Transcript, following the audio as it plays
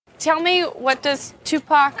Tell me, what does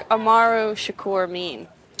Tupac Amaru Shakur mean?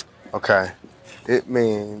 Okay. It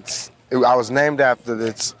means, I was named after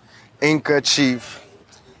this Inca chief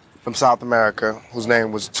from South America whose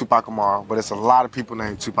name was Tupac Amaru, but it's a lot of people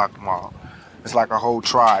named Tupac Amaru. It's like a whole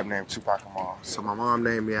tribe named Tupac Amaru. So my mom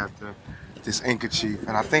named me after this Inca chief,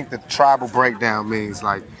 and I think the tribal breakdown means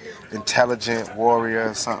like intelligent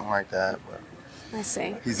warrior, something like that. But I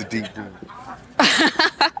see. he's a deep dude.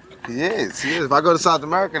 He is. If I go to South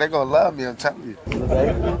America, they're gonna love me, I'm telling you.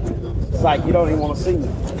 It's like you don't even want to see me.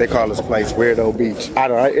 They call this place Weirdo Beach. I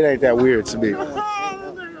don't know, it ain't that weird to me.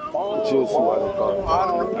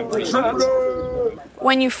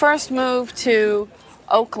 When you first moved to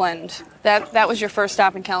Oakland, that was your first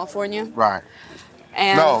stop in California? Right.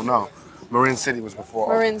 And No. Marin City was before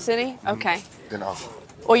Marin City? Okay. Then Oakland.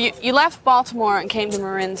 Well, you left Baltimore and came to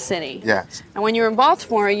Marin City. Yes. And when you were in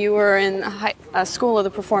Baltimore, you were in a school of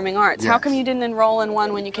the performing arts. Yes. How come you didn't enroll in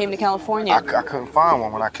one when you came to California? I couldn't find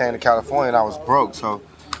one. When I came to California, and I was broke, so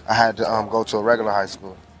I had to go to a regular high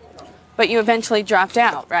school. But you eventually dropped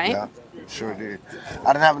out, right? Yeah, sure did.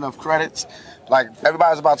 I didn't have enough credits. Like,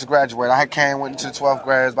 everybody was about to graduate. I went into the 12th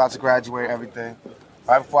grade, was about to graduate, everything.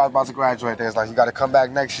 Right before I was about to graduate, they was like, you got to come back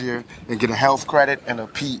next year and get a health credit and a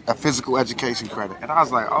physical education credit. And I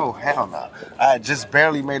was like, oh, hell no. I had just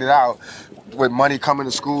barely made it out with money coming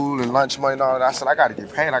to school and lunch money and all that. I said, I got to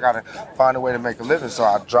get paid. I got to find a way to make a living. So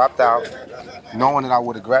I dropped out, knowing that I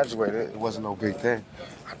would have graduated. It wasn't no big thing.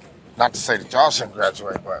 Not to say that y'all shouldn't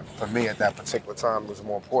graduate, but for me at that particular time, it was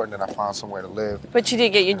more important that I find somewhere to live. But you did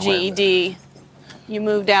get your GED. You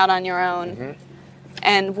moved out on your own. Mm-hmm.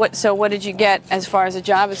 And what did you get as far as a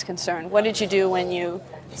job is concerned? What did you do when you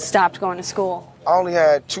stopped going to school? I only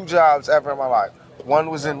had 2 jobs ever in my life. One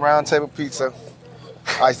was in Round Table Pizza.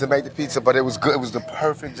 I used to make the pizza, but it was good. It was the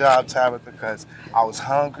perfect job, Tabitha, because I was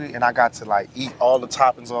hungry and I got to like eat all the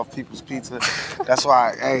toppings off people's pizza. That's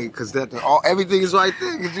why, because everything is right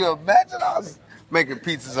there. Could you imagine? I was making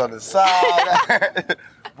pizzas on the side,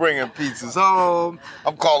 bringing pizzas home.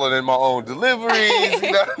 I'm calling in my own deliveries.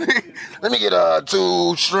 You know what I mean? Let me get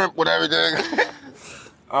 2 shrimp with everything.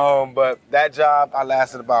 But that job, I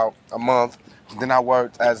lasted about a month. Then I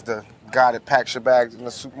worked as the guy that packs your bags in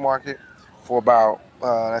the supermarket for about,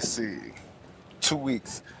 2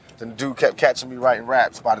 weeks. Then the dude kept catching me writing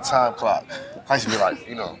raps by the time clock. I used to be like,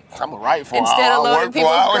 I'm gonna write for instead of loading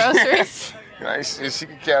people's groceries. She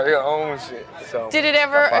could carry her own shit. So did it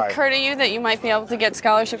ever occur to you that you might be able to get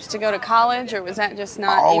scholarships to go to college, or was that just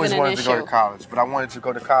not even an issue? I always wanted to go to college, but I wanted to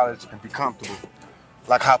go to college and be comfortable.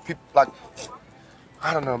 Like how people,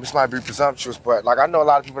 I don't know, this might be presumptuous, but like I know a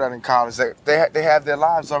lot of people that are in college, they have their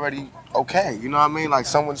lives already okay, you know what I mean? Like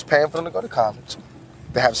someone's paying for them to go to college.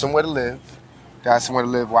 They have somewhere to live. They have somewhere to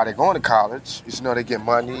live while they're going to college. They get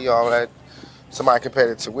money, all that. Somebody can pay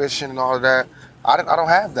their tuition and all of that. I don't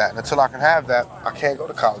have that. And until I can have that, I can't go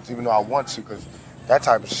to college, even though I want to, because that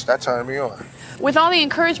type of shit, that turned me on. With all the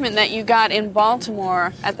encouragement that you got in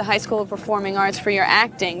Baltimore at the High School of Performing Arts for your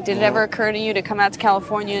acting, did it ever occur to you to come out to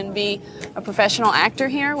California and be a professional actor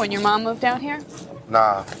here when your mom moved out here?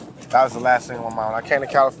 Nah, that was the last thing on my mind. When I came to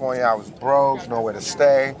California, I was broke, nowhere to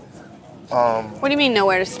stay. What do you mean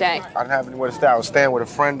nowhere to stay? I didn't have anywhere to stay. I was staying with a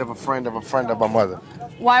friend of a friend of a friend of my mother.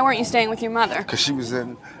 Why weren't you staying with your mother? Because she was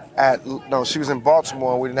in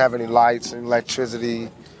Baltimore. We didn't have any lights and electricity.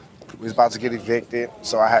 We was about to get evicted,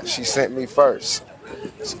 so she sent me first.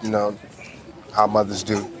 How mothers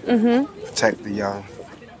do. Mm-hmm. Protect the young.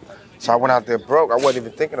 So I went out there broke. I wasn't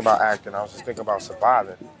even thinking about acting. I was just thinking about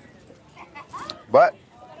surviving. But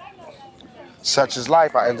such is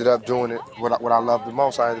life. I ended up doing it. What I love the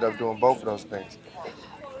most, I ended up doing both of those things.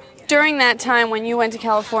 During that time when you went to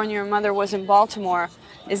California, your mother was in Baltimore.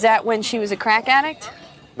 Is that when she was a crack addict?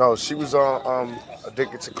 No, she was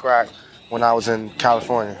addicted to crack when I was in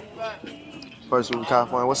California. First moved to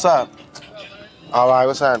California. What's up? All right,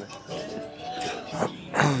 what's happening?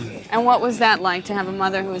 And what was that like to have a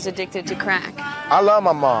mother who was addicted to crack? I love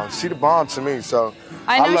my mom. She the bomb to me, so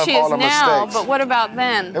I know love she all is the now, mistakes. but what about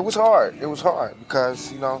then? It was hard. It was hard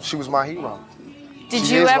because, she was my hero. Did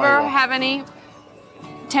you ever have any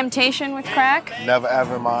temptation with crack? Never,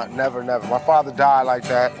 ever, never. My father died like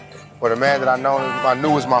that, but the man that I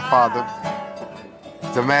knew was my father.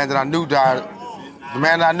 The man that I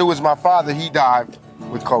knew was my father, he died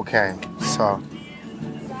with cocaine. So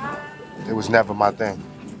it was never my thing.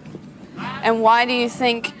 And why do you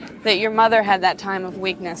think that your mother had that time of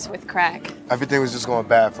weakness with crack? Everything was just going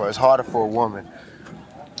bad for her. It's harder for a woman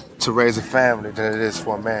to raise a family than it is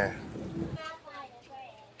for a man.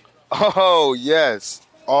 Oh, yes.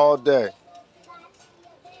 All day.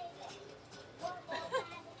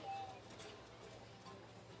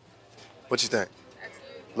 What you think?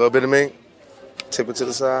 A little bit of meat? Tip it to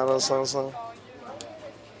the side or something?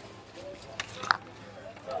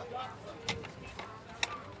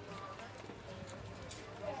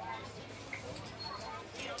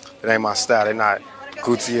 It ain't my style. They not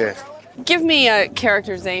Gutierrez. Give me a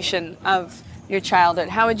characterization of your childhood.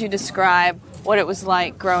 How would you describe what it was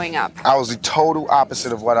like growing up? I was the total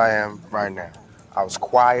opposite of what I am right now. I was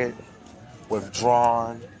quiet,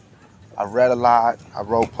 withdrawn. I read a lot. I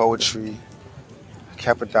wrote poetry.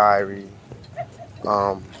 Kept a diary.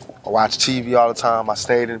 I watched TV all the time. I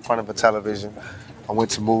stayed in front of a television. I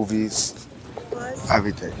went to movies.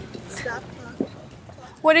 Everything.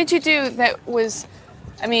 What did you do that was,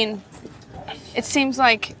 I mean, it seems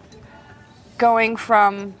like going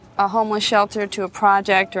from a homeless shelter to a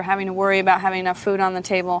project or having to worry about having enough food on the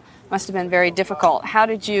table must have been very difficult. How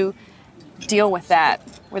did you deal with that?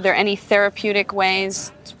 Were there any therapeutic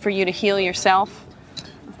ways for you to heal yourself?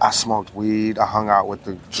 I smoked weed. I hung out with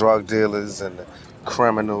the drug dealers and the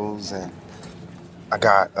criminals, and I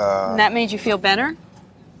got... and that made you feel better?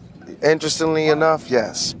 Interestingly enough,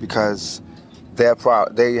 yes, because they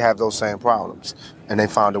have those same problems, and they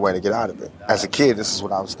found a way to get out of it. As a kid, this is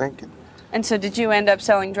what I was thinking. And so did you end up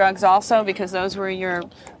selling drugs also because those were your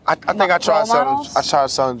I think I tried models? I tried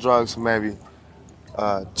selling drugs for maybe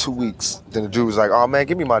 2 weeks. Then the dude was like, "Oh man,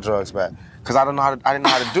 give me my drugs back," because I didn't know how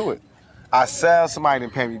to do it. I sell, somebody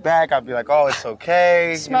didn't pay me back. I'd be like, "Oh, it's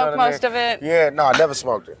okay." Smoke most of it? Yeah, no, I never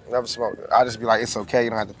smoked it. Never smoked it. I just be like, "It's okay.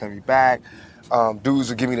 You don't have to pay me back." Dudes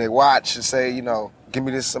would give me their watch and say, you know, "Give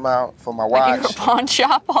me this amount for my watch." Like in your pawn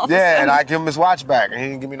shop all the Yeah, time? and I give him his watch back, and he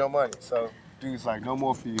didn't give me no money. So dude's like, "No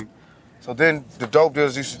more for you." So then the dope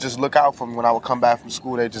dealers used to just look out for me when I would come back from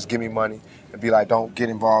school. They'd just give me money and be like, "Don't get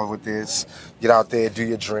involved with this. Get out there, do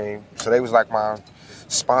your dream." So they was like my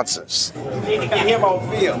sponsors. Get him on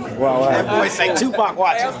film. Well, that boy say Tupac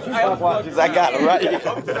watches. Tupac watches. I got it right. Get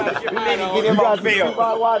him on film.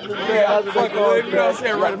 Tupac watches. Yeah, that's what you know.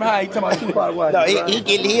 Saying right behind. He talking about Tupac watches. No, he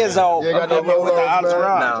getting his on. You got no with the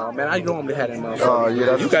entourage. No, man, I normally had that motherfucker. Oh, yeah,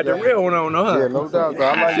 that's You got the real one on, huh? Yeah, no doubt. Though.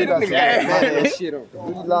 I'm like, you got some that shit on.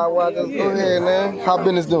 These live watches. Go ahead, man. How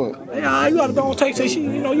business doing? Yeah, you gotta go take that shit.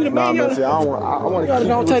 You know, you the Nah, man. man, see, I want to gotta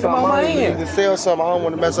go take them out my hand. You sell something. I don't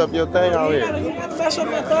want to mess up your thing out here. You gotta mess up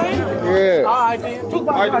that thing. Yeah. All right, then. Tupac,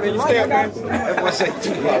 all right, man, you stay up, man. That boy say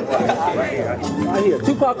Tupac watches. Right here.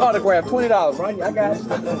 Tupac autograph, $20, right here. I got it.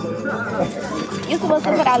 You're supposed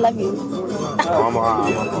to put I love you. I'm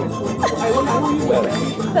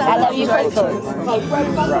I love you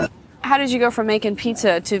first. How did you go from making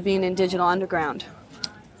pizza to being in Digital Underground?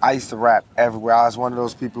 I used to rap everywhere. I was one of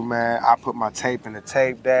those people, man. I put my tape in the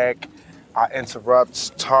tape deck. I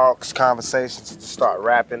interrupt talks, conversations to start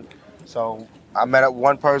rapping. So I met up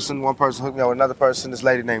one person hooked me up with another person, this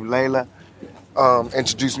lady named Layla.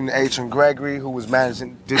 Introduced me to Adrian Gregory, who was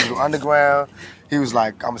managing Digital Underground. He was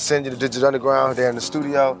like, "I'm gonna send you to Digital Underground, they're in the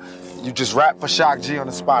studio. You just rap for Shock G on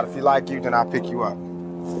the spot. If he like you, then I'll pick you up."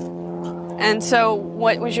 And so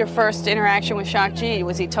what was your first interaction with Shock G?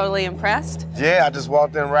 Was he totally impressed? Yeah, I just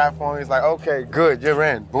walked in, rapped for him. He's like, "Okay, good, you're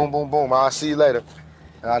in. Boom, boom, boom. I'll see you later."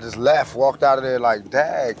 And I just left, walked out of there like,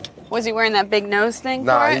 "Dag." Was he wearing that big nose thing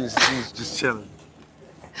Nah, for he it? was just chilling.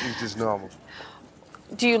 He was just normal.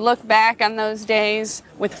 Do you look back on those days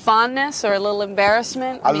with fondness or a little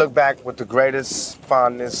embarrassment? I look back with the greatest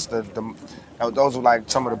fondness. Those were like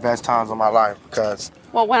some of the best times of my life because...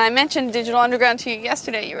 Well, when I mentioned Digital Underground to you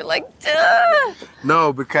yesterday, you were like, duh!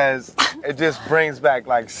 No, because it just brings back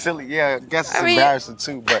like silly, yeah, I guess it's embarrassing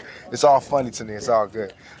too, but it's all funny to me, it's all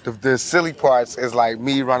good. The silly parts is like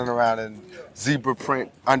me running around in zebra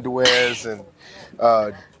print underwears and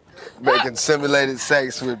making simulated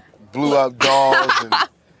sex with blew up dolls and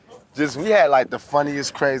just, we had like the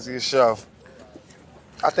funniest, craziest show.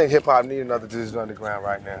 I think hip hop need another Digital Underground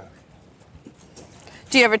right now.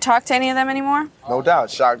 Do you ever talk to any of them anymore? No doubt,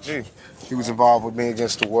 Shock G. He was involved with Me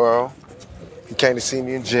Against the World. He came to see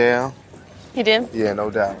me in jail. He did? Yeah, no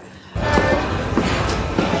doubt.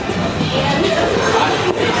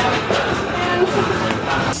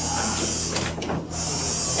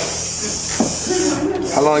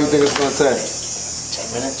 How long do you think it's gonna take?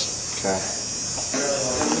 10 minutes. Okay.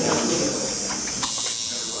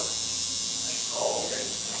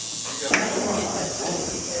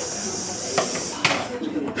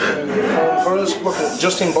 First, look at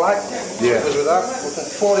just in black. Yeah. With that, look at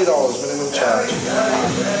 $40 minimum charge.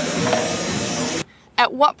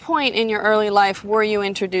 At what point in your early life were you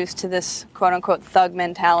introduced to this quote-unquote thug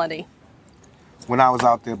mentality? When I was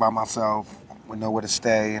out there by myself, with nowhere to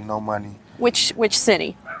stay and no money. Which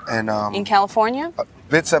city? And In California?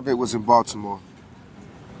 bits of it was in Baltimore.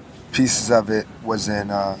 Pieces of it was in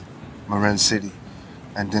Marin City,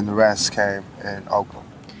 and then the rest came in Oakland.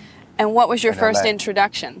 And what was your In first LA.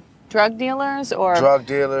 introduction? Drug dealers or? Drug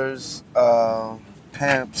dealers,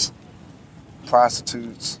 pimps,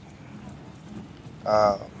 prostitutes.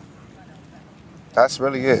 That's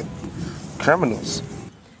really it. Criminals.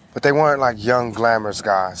 But they weren't like young, glamorous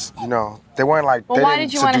guys, you know. They weren't like. Well, they why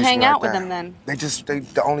didn't did you want to seduce hang me out like with that. them then? They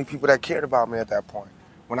the only people that cared about me at that point.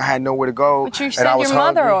 When I had nowhere to go, But you and said I was your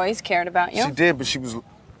mother hungry. always cared about you. She did, but she was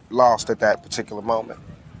lost at that particular moment,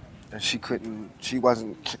 and she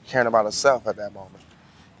wasn't caring about herself at that moment.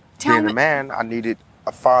 Being a man, I needed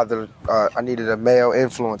a father. I needed a male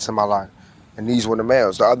influence in my life, and these were the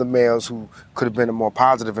males. The other males who could have been a more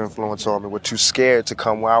positive influence on me were too scared to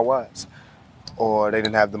come where I was, or they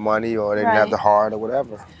didn't have the money, or they didn't have Right. the heart, or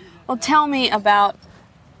whatever. Well, tell me about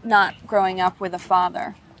not growing up with a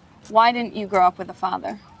father. Why didn't you grow up with a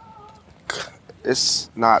father? It's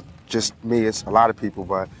not just me, it's a lot of people,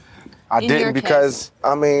 but I In your didn't because,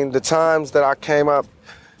 I mean, the times that I came up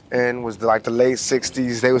and was like the late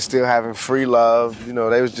 60s, they were still having free love. You know,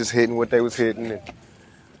 they was just hitting what they was hitting. And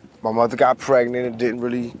my mother got pregnant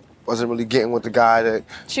and wasn't really getting with the guy that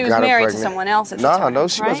She was got her married to pregnant. someone else at the time, No,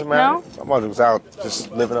 she right? wasn't married. No? My mother was out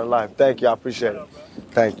just living her life. Thank you, I appreciate it.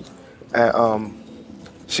 Thank you. And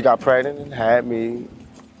she got pregnant and had me.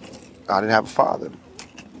 I didn't have a father.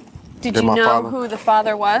 Did Then you my know father- who the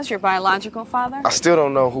father was, your biological father? I still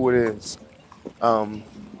don't know who it is,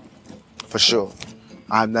 for sure.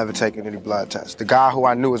 I've never taken any blood tests. The guy who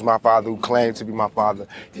I knew was my father, who claimed to be my father,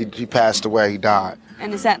 he passed away, he died.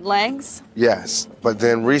 And is that legs? Yes, but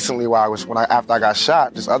then recently, after I got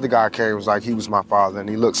shot, this other guy came, was like he was my father, and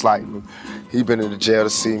he looks like me. He been in the jail to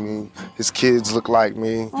see me. His kids look like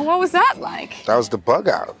me. Well, what was that like? That was the bug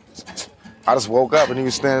out. I just woke up and he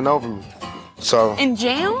was standing over me. So In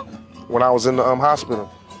jail? when I was in the hospital,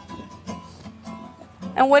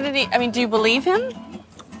 And what did he, I mean, do you believe him?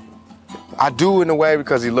 I do in a way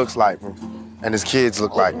because he looks like me, and his kids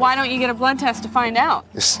look like me. Why don't you get a blood test to find out?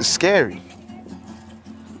 It's scary.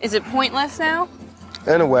 Is it pointless now?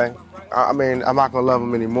 In a way, I mean, I'm not gonna love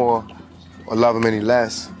him anymore or love him any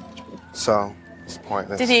less, so it's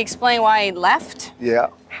pointless. Did he explain why he left? Yeah,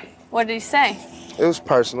 What did he say? it was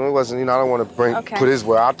personal. It wasn't, I don't want to Okay. put his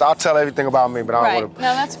word. I'll tell everything about me, but I Right. don't want to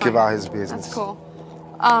No, that's give fine. out his business. That's cool.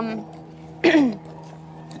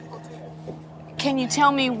 Can you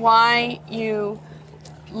tell me why you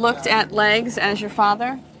looked at legs as your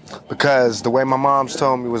father? Because the way my mom's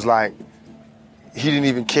told me was like, he didn't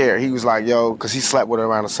even care. He was like, yo, because he slept with her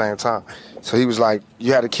around the same time. So he was like,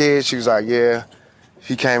 you had a kid? She was like, yeah.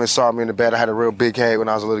 He came and saw me in the bed. I had a real big head when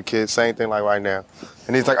I was a little kid. Same thing like right now.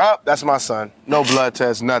 And he's like, oh, that's my son. No blood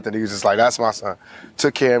test, nothing. He was just like, that's my son.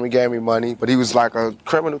 Took care of me, gave me money. But he was like a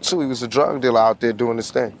criminal too. He was a drug dealer out there doing this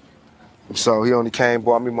thing. So he only came,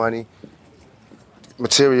 bought me money,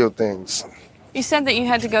 material things. You said that you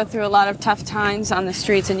had to go through a lot of tough times on the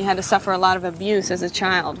streets and you had to suffer a lot of abuse as a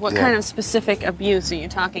child. What Yeah. kind of specific abuse are you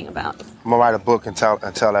talking about? I'm gonna write a book and tell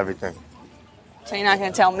everything. So you're not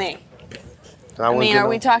going to tell me? Then I wouldn't mean, get are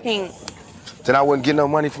we talking... Then I wouldn't get no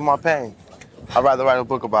money for my pain. I'd rather write a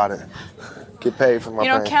book about it. Get paid for my You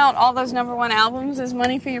pain. don't count all those #1 albums as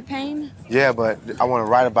money for your pain? Yeah, but I want to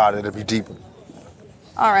write about it to be deeper.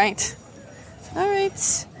 All right. All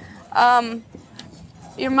right.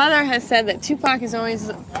 Your mother has said that Tupac is always...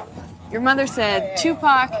 Your mother said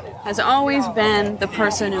Tupac has always been the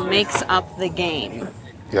person who makes up the game.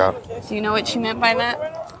 Yeah. Do you know what she meant by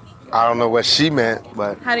that? I don't know what she meant,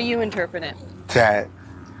 but How do you interpret it? that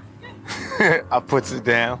I puts it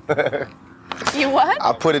down. You what?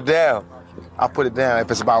 I put it down. I put it down. If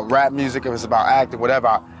it's about rap music, if it's about acting, whatever,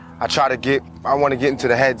 I want to get into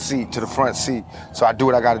the head seat, to the front seat. So I do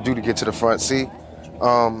what I got to do to get to the front seat.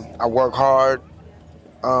 I work hard.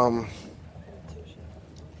 I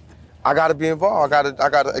got to be involved. I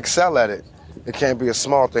got to excel at it. It can't be a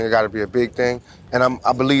small thing. It got to be a big thing. And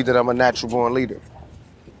I believe that I'm a natural born leader.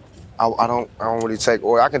 I don't really take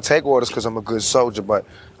orders. I can take orders because I'm a good soldier, but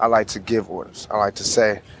I like to give orders. I like to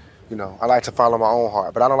say, I like to follow my own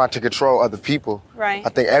heart, but I don't like to control other people. Right. I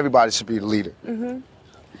think everybody should be the leader.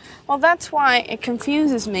 Well, that's why it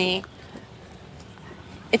confuses me.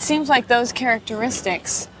 It seems like those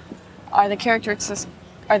characteristics are the characteristics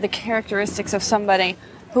of somebody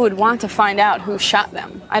who would want to find out who shot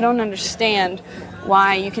them. I don't understand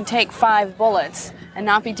why you can take 5 bullets and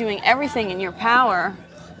not be doing everything in your power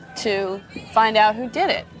to find out who did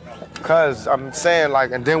it. Because I'm saying,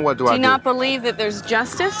 and then what do I do? Do you not believe that there's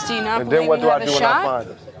justice? Do you not And believe then what you do I have do a when I shot? find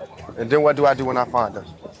her? And then what do I do when I find her?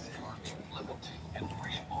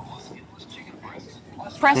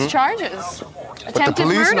 press charges. But the Attempted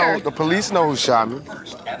police murder. the police know who shot me.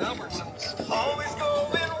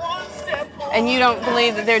 And you don't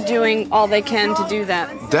believe that they're doing all they can to do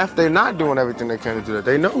that? They're not doing everything they can to do that.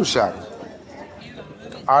 They know who shot me.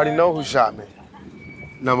 I already know who shot me.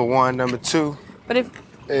 Number one. Number two, But if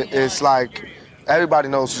it's like everybody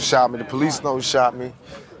knows who shot me. The police know who shot me.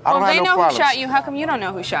 I don't they have no know problems. who shot you, how come you don't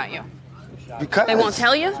know who shot you? Because They won't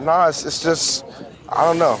tell you? No, it's just, I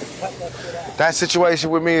don't know. That situation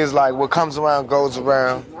with me is like what comes around goes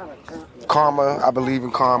around. Karma, I believe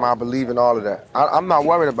in karma. I believe in all of that. I'm not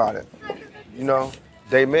worried about it. You know,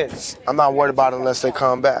 they miss. I'm not worried about it unless they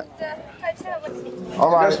come back.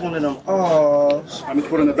 All right. That's one of them. Oh, let me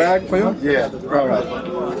put in the bag for you? Yeah. All right.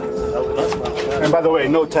 And by the way,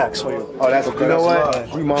 no tax for you. Oh, that's okay. You know what?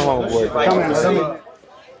 You my homeboy. Come in, come in.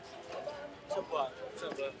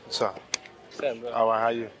 What's up? All right, how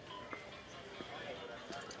you?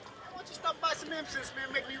 Buy some incense,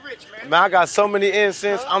 man. Make me rich, man. Man, I got so many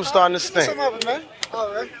incense, I'm starting to stink. Some of it, man.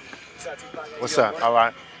 All right. What's up? All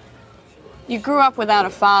right. You grew up without a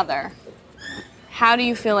father. How do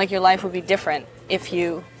you feel like your life would be different if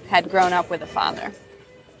you had grown up with a father?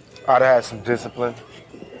 I'd have had some discipline.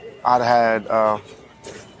 I'd have had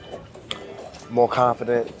more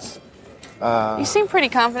confidence. You seem pretty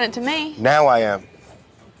confident to me. Now I am.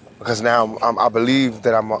 Because now I believe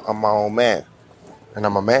that I'm my own man. And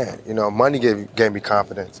I'm a man. You know, money gave me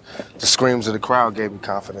confidence. The screams of the crowd gave me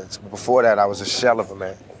confidence. But before that, I was a shell of a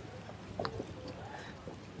man.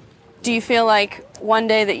 Do you feel like one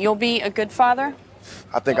day that you'll be a good father?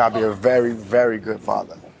 I think I'll be a very, very good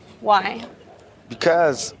father. Why?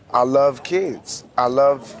 Because I love kids. I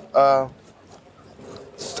love the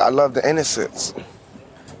innocence.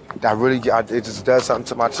 It just does something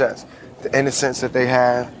to my chest. The innocence that they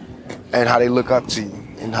have and how they look up to you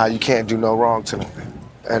and how you can't do no wrong to them.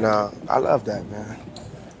 And I love that, man.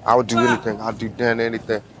 I would do anything. I'd do damn near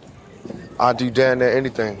anything. I'd do damn near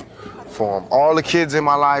anything for them. All the kids in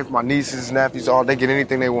my life, my nieces, nephews, they get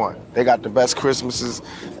anything they want. They got the best Christmases,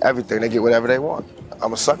 everything. They get whatever they want.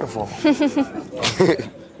 I'm a sucker for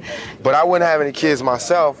them. But I wouldn't have any kids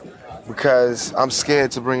myself because I'm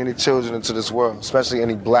scared to bring any children into this world, especially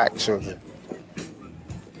any black children.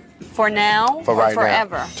 For now For or right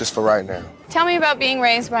forever? now. Just for right now. Tell me about being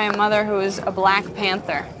raised by a mother who is a Black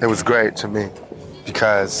Panther. It was great to me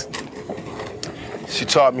because she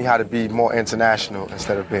taught me how to be more international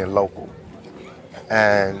instead of being local.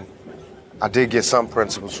 And I did get some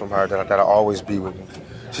principles from her that'll always be with me.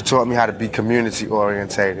 She taught me how to be community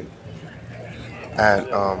orientated.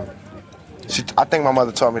 And I think my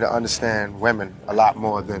mother taught me to understand women a lot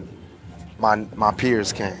more than my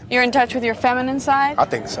peers can. You're in touch with your feminine side? I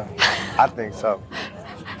think so. I think so.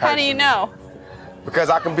 How do you know?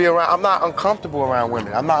 Because I can be around, I'm not uncomfortable around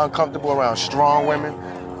women. I'm not uncomfortable around strong women.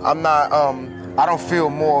 I'm not, I don't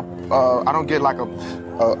feel more, I don't get like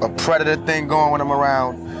a predator thing going when I'm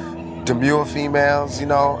around demure females, you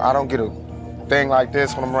know? I don't get a thing like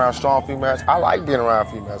this when I'm around strong females. I like being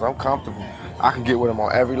around females. I'm comfortable. I can get with them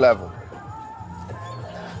on every level.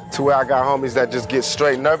 To where I got homies that just get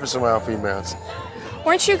straight nervous around females.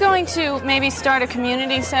 Weren't you going to maybe start a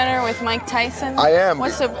community center with Mike Tyson? I am.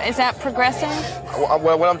 Is that progressing?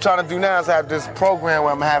 Well, what I'm trying to do now is have this program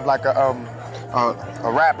where I'm gonna have like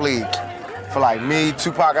a rap league for like me.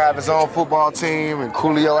 Tupac have his own football team, and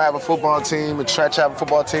Coolio have a football team, and Tretch have a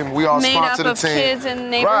football team. We all sponsor the team. Made up of kids in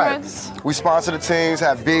neighborhoods? Right. We sponsor the teams,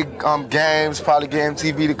 have big games, probably get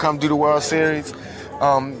MTV to come do the World Series.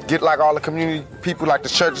 Get like all the community people, like the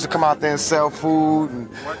churches to come out there and sell food, and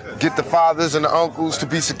get the fathers and the uncles to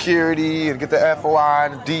be security, and get the FOI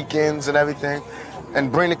and the deacons and everything,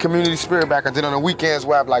 and bring the community spirit back. And then on the weekends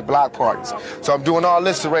we'll have like block parties. So I'm doing all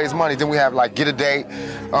this to raise money. Then we have like Get a Date,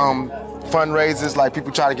 fundraisers, like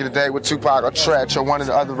people try to get a date with Tupac or Tretch or one of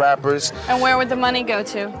the other rappers. And where would the money go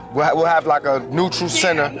to? We'll have like a neutral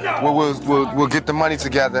center where we'll get the money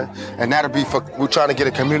together, and that'll be for, we're trying to get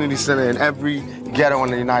a community center in every ghetto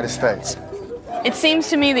in the United States. It seems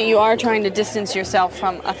to me that you are trying to distance yourself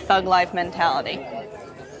from a thug life mentality.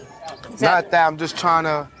 Not that, I'm just trying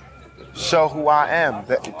to show who I am.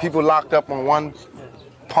 That people locked up on one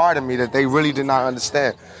part of me that they really did not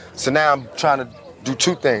understand. So now I'm trying to do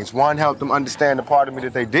two things. One, help them understand the part of me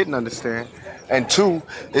that they didn't understand. And two,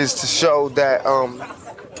 is to show that,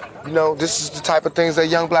 you know, this is the type of things that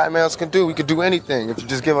young black males can do. We can do anything if you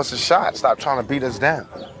just give us a shot. Stop trying to beat us down.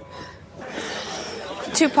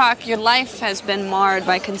 Tupac, your life has been marred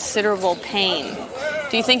by considerable pain.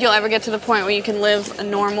 Do you think you'll ever get to the point where you can live a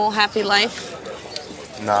normal, happy life?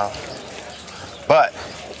 No. But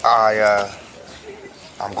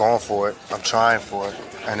I'm going for it. I'm trying for it.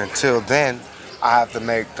 And until then, I have to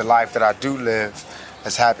make the life that I do live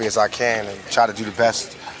as happy as I can and try to do the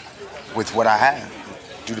best with what I have.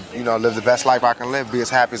 Live the best life I can live, be as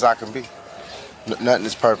happy as I can be. Nothing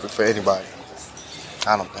is perfect for anybody,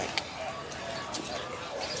 I don't think.